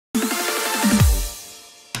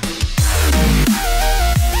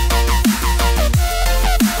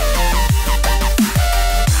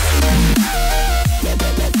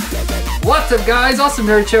What's up, guys? Awesome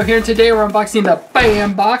Nerd Show here. Today we're unboxing the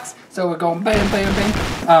BAM box. So we're going bam,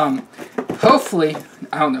 bam, bam. Hopefully,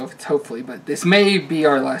 I don't know if it's hopefully, but this may be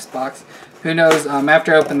our last box. Who knows?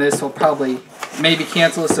 After I open this, we'll probably maybe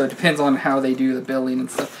cancel it. So it depends on how they do the billing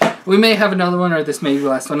and stuff. We may have another one, or this may be the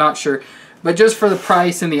last one. Not sure. But just for the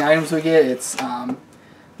price and the items we get, it's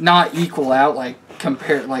not equal out. Like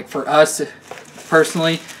compared, like for us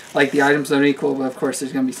personally, like the items don't equal. But of course,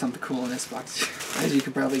 there's gonna be something cool in this box, as you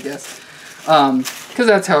can probably guess. Because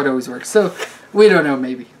that's how it always works. So we don't know,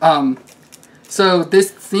 maybe. So this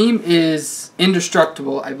theme is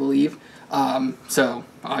Indestructible, I believe. So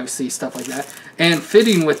obviously stuff like that. And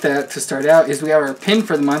fitting with that to start out is we have our pin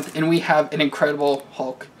for the month, and we have an Incredible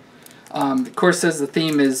Hulk. Of course, says the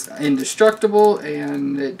theme is Indestructible,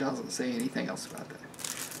 and it doesn't say anything else about that.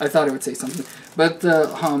 I thought it would say something, but the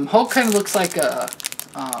Hulk kind of looks like a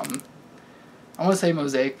I want to say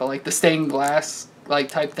mosaic, but like the stained glass like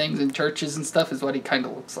type things in churches and stuff is what he kind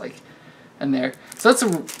of looks like in there. So that's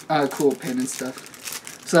a cool pin and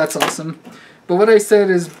stuff. So that's awesome. But what I said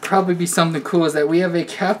is probably be something cool is that we have a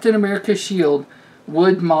Captain America shield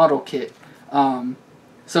wood model kit. So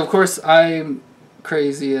of course I'm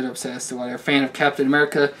crazy and obsessed or whatever, fan of Captain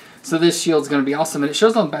America. So this shield's going to be awesome, and it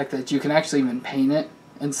shows on the back that you can actually even paint it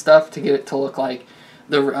and stuff to get it to look like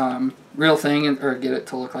the real thing, or get it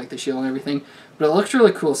to look like the shield and everything. But it looks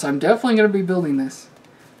really cool, so I'm definitely going to be building this.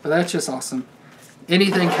 But that's just awesome.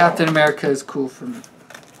 Anything Captain America is cool for me.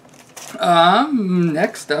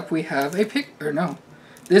 Next up we have a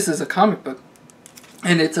this is a comic book.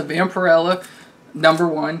 And it's a Vampirella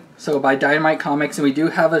 #1, so by Dynamite Comics, and we do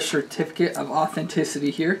have a certificate of authenticity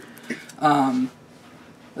here.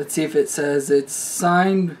 Let's see if it says it's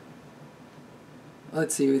signed.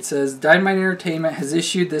 Let's see, it says Dynamite Entertainment has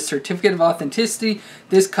issued this certificate of authenticity,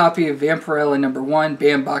 this copy of Vampirella #1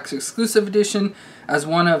 BAM Box Exclusive Edition, as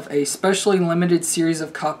one of a specially limited series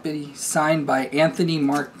of copies signed by Anthony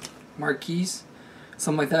Marquise,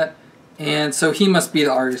 something like that. And so he must be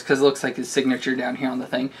the artist, because it looks like his signature down here on the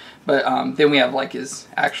thing. But then we have like his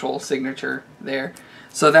actual signature there.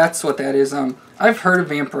 So that's what that is. I've heard of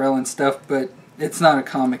Vampirella and stuff, but it's not a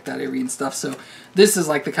comic that I read and stuff. So this is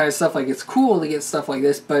like the kind of stuff, like it's cool to get stuff like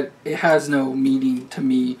this, but it has no meaning to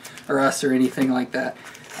me or us or anything like that.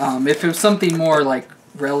 If it was something more like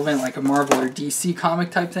relevant, like a Marvel or DC comic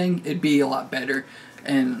type thing, it'd be a lot better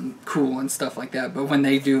and cool and stuff like that. But when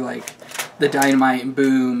they do like the Dynamite and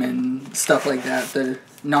Boom and stuff like that, the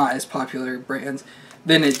not as popular brands,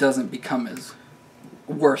 then it doesn't become as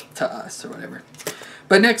worth to us or whatever.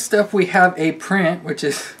 But next up we have a print, which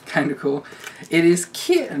is kind of cool. It is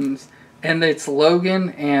kittens, and it's Logan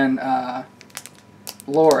and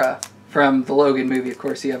Laura from the Logan movie. Of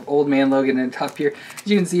course, you have Old Man Logan in the top here.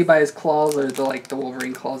 As you can see by his claws, or the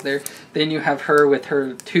Wolverine claws there. Then you have her with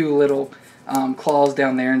her two little claws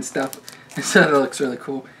down there and stuff. And so that looks really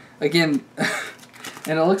cool. Again,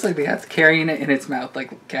 and it looks like the cat's carrying it in its mouth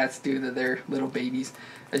like cats do to their little babies,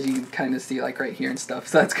 as you can kind of see like right here and stuff.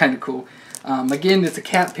 So that's kind of cool. Again, it's a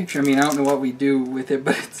cat picture. I mean, I don't know what we do with it,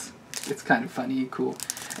 but it's kind of funny and cool.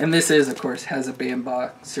 And this is, of course, has a BAM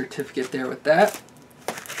box certificate there with that.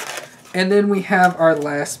 And then we have our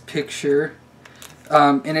last picture,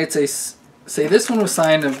 and it's this one was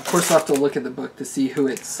signed. Of course, we'll have to look at the book to see who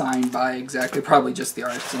it's signed by exactly. Probably just the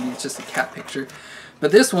artist. I mean, it's just a cat picture.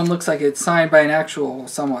 But this one looks like it's signed by an actual,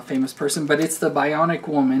 somewhat famous person. But it's the Bionic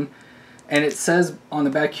Woman. And it says on the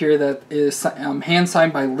back here that it is hand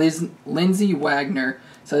signed by Lindsay Wagner.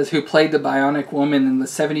 It says who played the Bionic Woman in the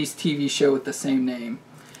 70s TV show with the same name.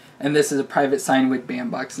 And this is a private sign with BAM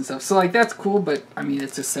box and stuff. So like that's cool, but I mean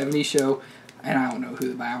it's a 70s show, and I don't know who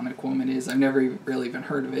the Bionic Woman is. I've never really even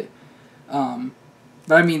heard of it.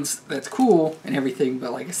 But I mean that's cool and everything.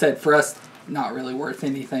 But like I said, for us, not really worth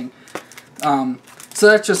anything. So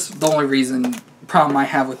that's just the only problem I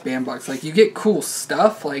have with BAM box. Like you get cool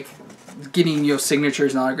stuff, like getting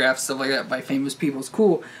signatures and autographs, stuff like that by famous people is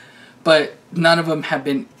cool, but none of them have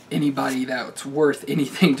been anybody that's worth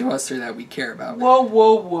anything to us or that we care about. Whoa,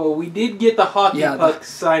 whoa, whoa. We did get the hockey puck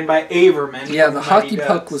signed by Averman. Yeah, the hockey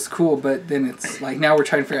puck was cool, but then it's like now we're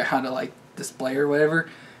trying to figure out how to like display or whatever,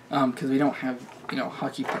 because we don't have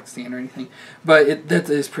hockey puck stand or anything. But that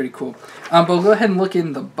is pretty cool. But we'll go ahead and look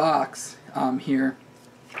in the box here.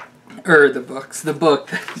 Or the book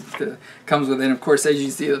that comes with it. Of course, as you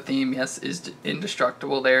see, the theme, yes, is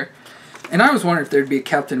Indestructible there. And I was wondering if there'd be a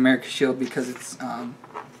Captain America shield, because it's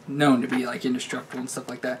known to be like indestructible and stuff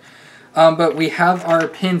like that. But we have our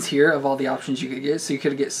pins here of all the options you could get. So you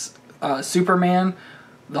could get Superman,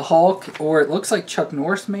 the Hulk, or it looks like Chuck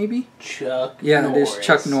Norris maybe. Chuck Norris. Yeah, there's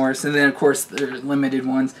Chuck Norris. And then, of course, there are limited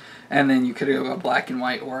ones. And then you could have a black and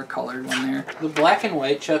white or a colored one there. The black and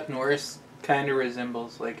white Chuck Norris kind of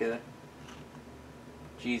resembles like a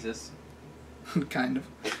Jesus. Kind of.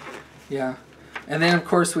 Yeah. And then, of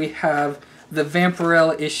course, we have the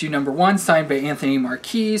Vampirella issue #1, signed by Anthony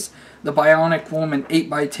Marquise. The Bionic Woman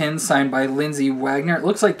 8x10, signed by Lindsay Wagner. It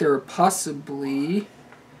looks like there are possibly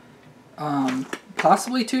 2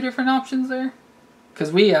 different options there.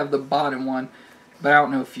 Because we have the bottom one. But I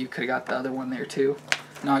don't know if you could have got the other one there, too.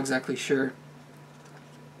 Not exactly sure.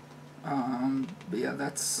 But yeah,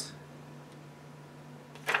 that's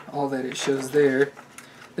all that it shows there.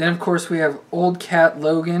 Then, of course, we have Old Cat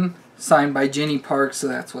Logan, signed by Jenny Parks, so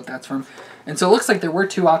that's what that's from. And so it looks like there were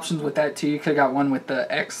 2 options with that, too. You could have got one with the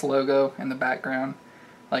X logo in the background,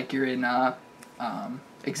 like you're in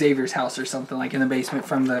Xavier's house or something, like in the basement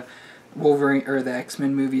from the Wolverine or the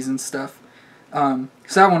X-Men movies and stuff. So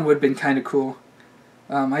that one would have been kind of cool.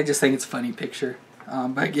 I just think it's a funny picture.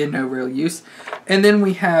 But again, no real use. And then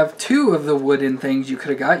we have 2 of the wooden things you could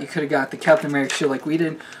have got. You could have got the Captain America shield like we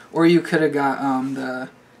did, or you could have got the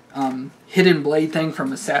hidden blade thing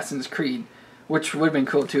from Assassin's Creed, which would have been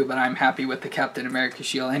cool too, but I'm happy with the Captain America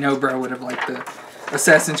shield. I know bro would have liked the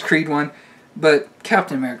Assassin's Creed one, but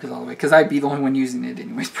Captain America's all the way, because I'd be the only one using it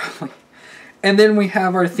anyways, probably. And then we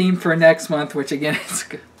have our theme for next month, which again,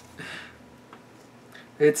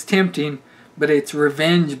 it's tempting, but it's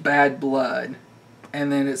Revenge Bad Blood. And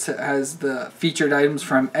then it has the featured items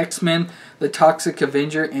from X-Men, the Toxic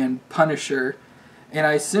Avenger, and Punisher. And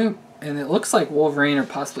I assume, and it looks like Wolverine or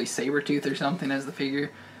possibly Sabretooth or something as the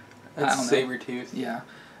figure. That's Sabretooth. Yeah.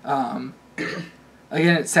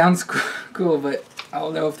 Again, it sounds cool, but I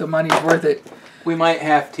don't know if the money's worth it. We might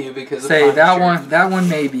have to because say of that one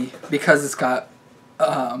maybe, because it's got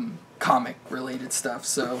comic related stuff,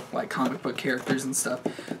 so like comic book characters and stuff.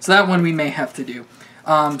 So that one we may have to do.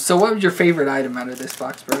 So what was your favorite item out of this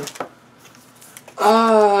box, bro?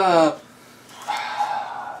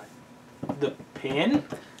 The pin?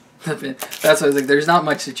 The pin. That's what I was like. There's not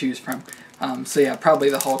much to choose from. So yeah, probably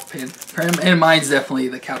the Hulk pin. And mine's definitely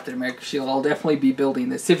the Captain America shield. I'll definitely be building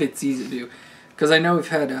this if it's easy to do. Because I know we've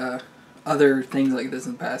had other things like this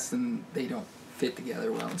in the past and they don't fit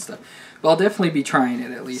together well and stuff. But I'll definitely be trying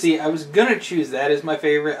it at least. See, I was going to choose that as my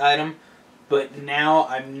favorite item. But now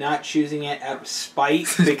I'm not choosing it out of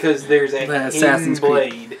spite because there's a hidden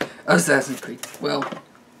blade. Assassin's Creed. Well,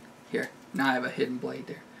 here. Now I have a hidden blade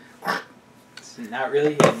there. It's not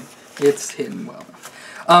really hidden. It's hidden well enough.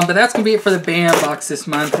 But that's going to be it for the BAM box this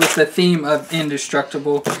month with the theme of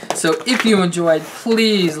Indestructible. So if you enjoyed,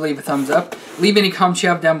 please leave a thumbs up. Leave any comments you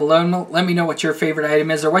have down below and let me know what your favorite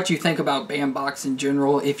item is or what you think about BAM box in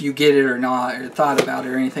general, if you get it or not, or thought about it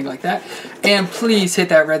or anything like that. And please hit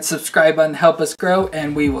that red subscribe button to help us grow,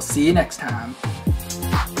 and we will see you next time.